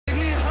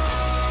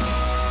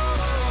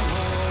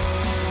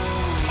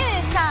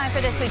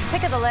for this week's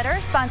Pick of the Litter,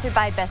 sponsored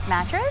by Best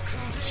Mattress.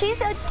 She's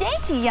a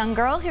dainty young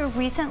girl who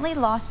recently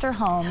lost her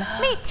home.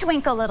 Meet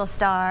Twinkle, little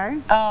star.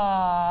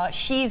 Oh,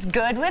 she's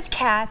good with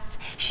cats,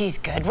 she's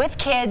good with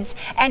kids,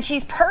 and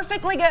she's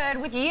perfectly good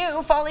with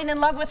you falling in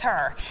love with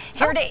her.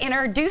 Here to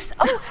introduce...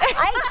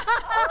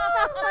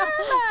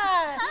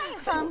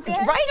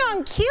 Right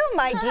on cue,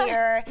 my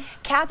dear.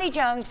 Kathy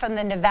Jones from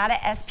the Nevada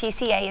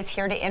SPCA is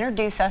here to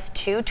introduce us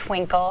to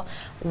Twinkle.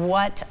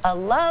 What a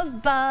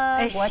love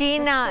bug. Is she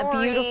not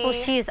beautiful?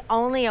 She is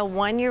only a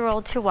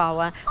 1-year-old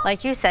Chihuahua.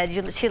 Like you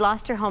said, she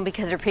lost her home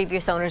because her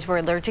previous owners were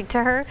allergic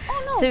to her.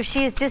 Oh, no. So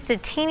she is just a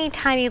teeny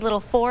tiny little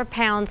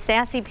 4-pound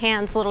sassy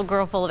pants little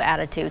girl full of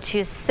attitude. She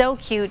is so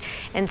cute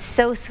and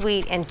so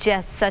sweet and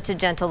just such a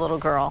gentle little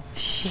girl.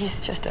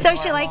 She's just adorable.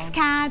 So she likes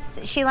cats,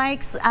 she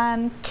likes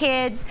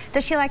kids.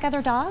 Does she like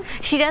other dogs?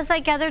 She does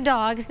like other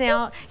dogs.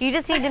 Now, you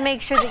just need to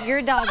make sure that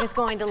your dog is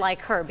going to like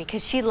her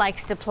because she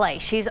likes to play.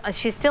 She's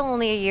still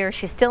only a year.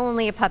 She's still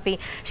only a puppy.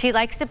 She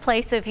likes to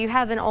play. So if you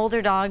have an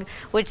older dog,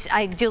 which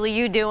Julie,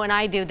 you do and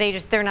I do,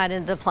 they're not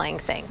into the playing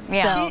thing.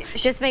 Yeah. So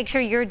just make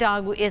sure your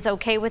dog is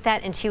okay with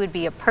that, and she would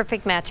be a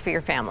perfect match for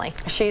your family.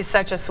 She's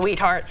such a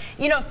sweetheart.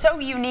 You know, so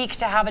unique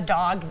to have a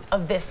dog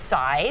of this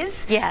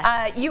size.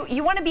 Yes.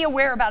 You want to be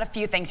aware about a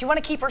few things. You want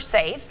to keep her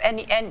safe,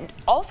 and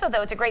also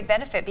though it's a great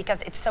benefit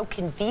because it's so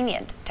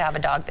convenient to have a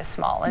dog this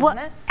small, isn't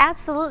it?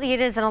 Absolutely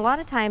it is, and a lot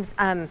of times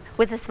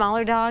with the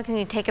smaller dogs and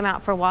you take them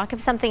out for a walk, if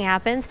something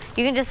happens,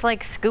 you can just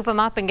like scoop them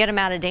up and get them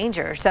out of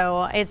danger.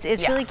 So it's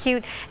really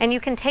cute, and you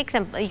can take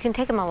them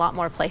a lot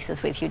more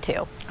places with you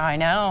too. I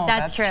know.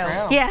 That's true.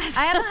 Yes.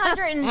 I have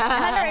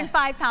a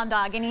 105-pound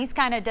dog, and he's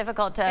kind of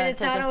difficult to, and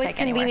it's not always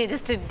convenient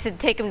just to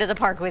take him to the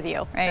park with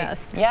you. Right.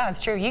 Yes. Yeah,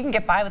 it's true. You can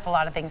get by with a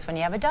lot of things when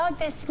you have a dog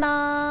this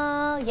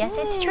small. Yes,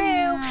 it's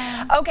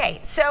true. Okay,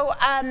 so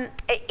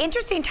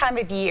interesting time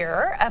of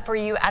year for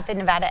you at the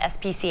Nevada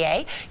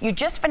SPCA. You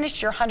just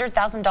finished your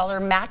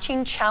 $100,000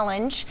 matching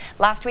challenge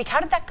last week. How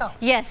did that go?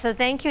 Yes, so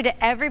thank you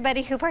to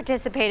everybody who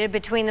participated.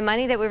 Between the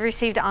money that we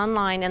received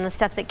online and the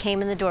stuff that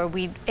came in the door,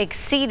 we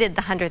exceeded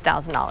the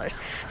 $100,000.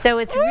 So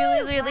it's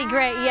really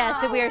great.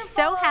 Yes, so we are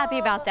so happy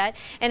about that.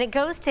 And it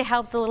goes to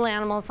help the little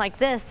animals like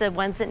this, the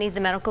ones that need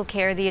the medical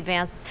care, the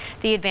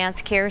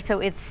advanced care. So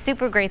it's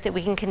super great that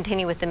we can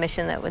continue with the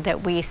mission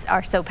that we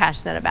are so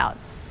passionate about.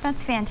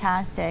 That's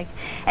fantastic.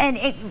 And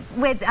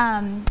with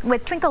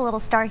Twinkle Little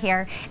Star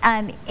here,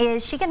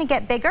 is she going to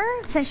get bigger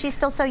since she's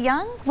still so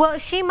young? Well,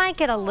 she might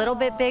get a little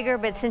bit bigger,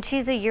 but since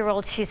she's a year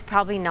old, she's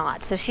probably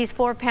not. So she's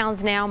 4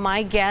 pounds now.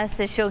 My guess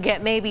is she'll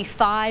get maybe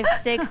 5,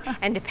 6,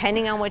 and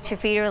depending on what you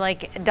feed her,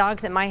 like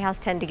dogs at my house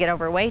tend to get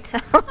overweight.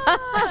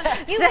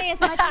 You weigh as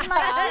much as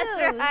my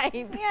That's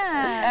right.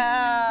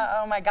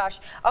 Yeah. Oh my gosh.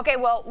 Okay,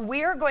 well,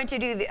 we're going to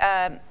do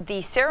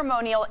the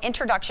ceremonial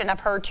introduction of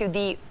her to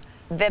the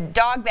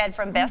dog bed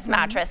from Best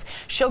Mattress.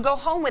 She'll go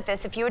home with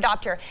this if you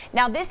adopt her.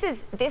 Now this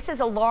is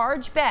a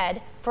large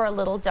bed for a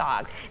little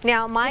dog.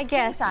 Now my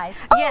guess, king size.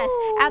 Yes,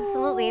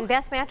 absolutely. And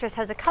Best Mattress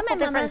has a couple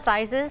different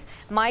sizes.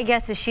 My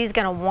guess is she's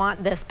going to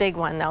want this big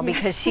one though,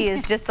 because she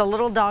is just a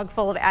little dog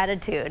full of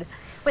attitude.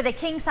 With a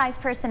king-size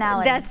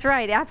personality. That's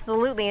right,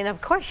 absolutely. And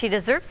of course, she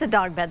deserves a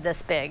dog bed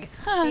this big.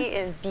 She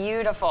is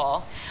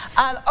beautiful.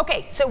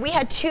 Okay, so we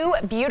had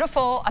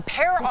a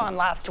pair on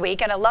last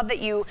week, and I love that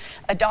you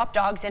adopt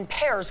dogs in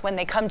pairs when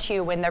they come to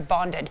you when they're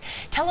bonded.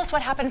 Tell us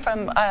what happened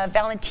from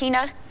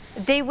Valentina.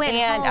 They went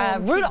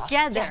home Rudolph.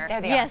 together. Yeah,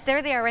 there they are. Yes,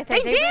 there they are right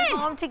there. They went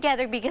home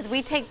together because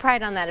we take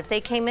pride on that. If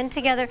they came in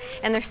together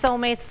and they're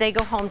soulmates, they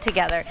go home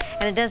together.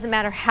 And it doesn't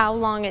matter how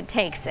long it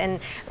takes. And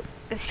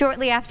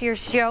shortly after your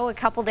show, a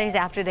couple days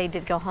after, they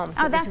did go home.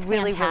 So that's it was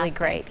really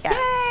great. Yes.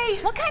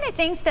 Yay! What kind of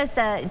things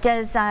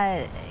does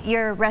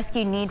your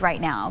rescue need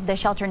right now, the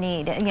shelter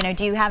need? You know,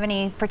 do you have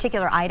any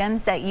particular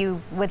items that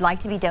you would like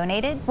to be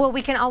donated? Well,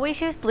 we can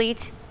always use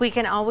bleach. We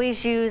can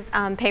always use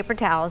paper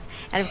towels.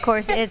 And of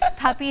course, it's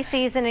puppy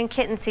season and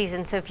kitten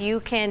season. So if you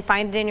can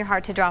find it in your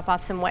heart to drop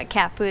off some wet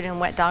cat food and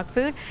wet dog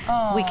food,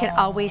 we can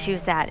always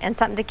use that. And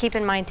something to keep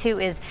in mind too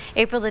is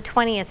April the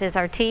 20th is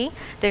our tea.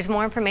 There's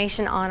more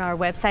information on our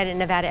website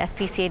at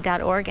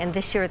nevadaspca.org, and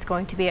this year it's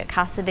going to be at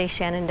Casa de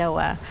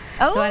Shenandoah.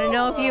 So I don't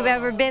know if you've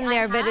ever been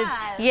there, but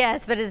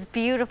it's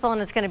beautiful,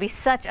 and it's going to be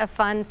such a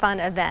fun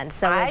event.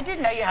 So I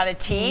didn't know you had a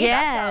tea.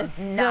 Yes,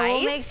 that sounds nice. So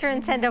we'll make sure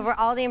and send over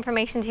all the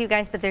information to you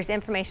guys, but there's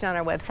information on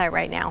our website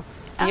right now.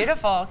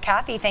 Beautiful.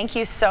 Kathy, thank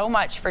you so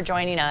much for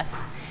joining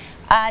us.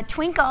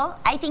 Twinkle,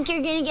 I think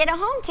you're going to get a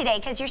home today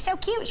because you're so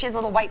cute. She has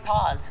little white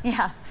paws.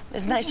 Yeah.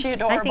 Isn't she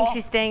adorable? I think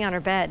she's staying on her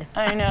bed.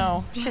 I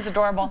know. She's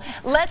adorable.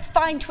 Let's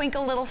find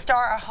Twinkle Little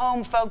Star a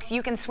home, folks.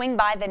 You can swing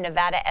by the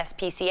Nevada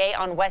SPCA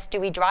on West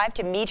Dewey Drive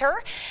to meet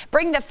her.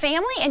 Bring the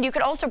family, and you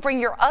could also bring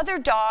your other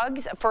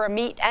dogs for a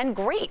meet and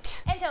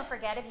greet. And don't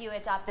forget, if you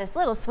adopt this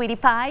little sweetie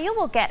pie, you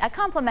will get a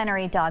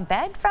complimentary dog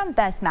bed from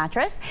Best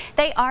Mattress.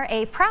 They are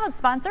a proud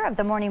sponsor of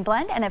the Morning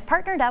Blend and have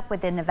partnered up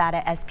with the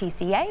Nevada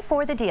SPCA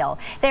for the deal.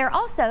 They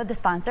are also the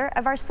sponsor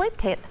of our sleep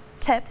tip,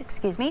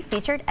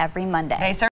 featured every Monday.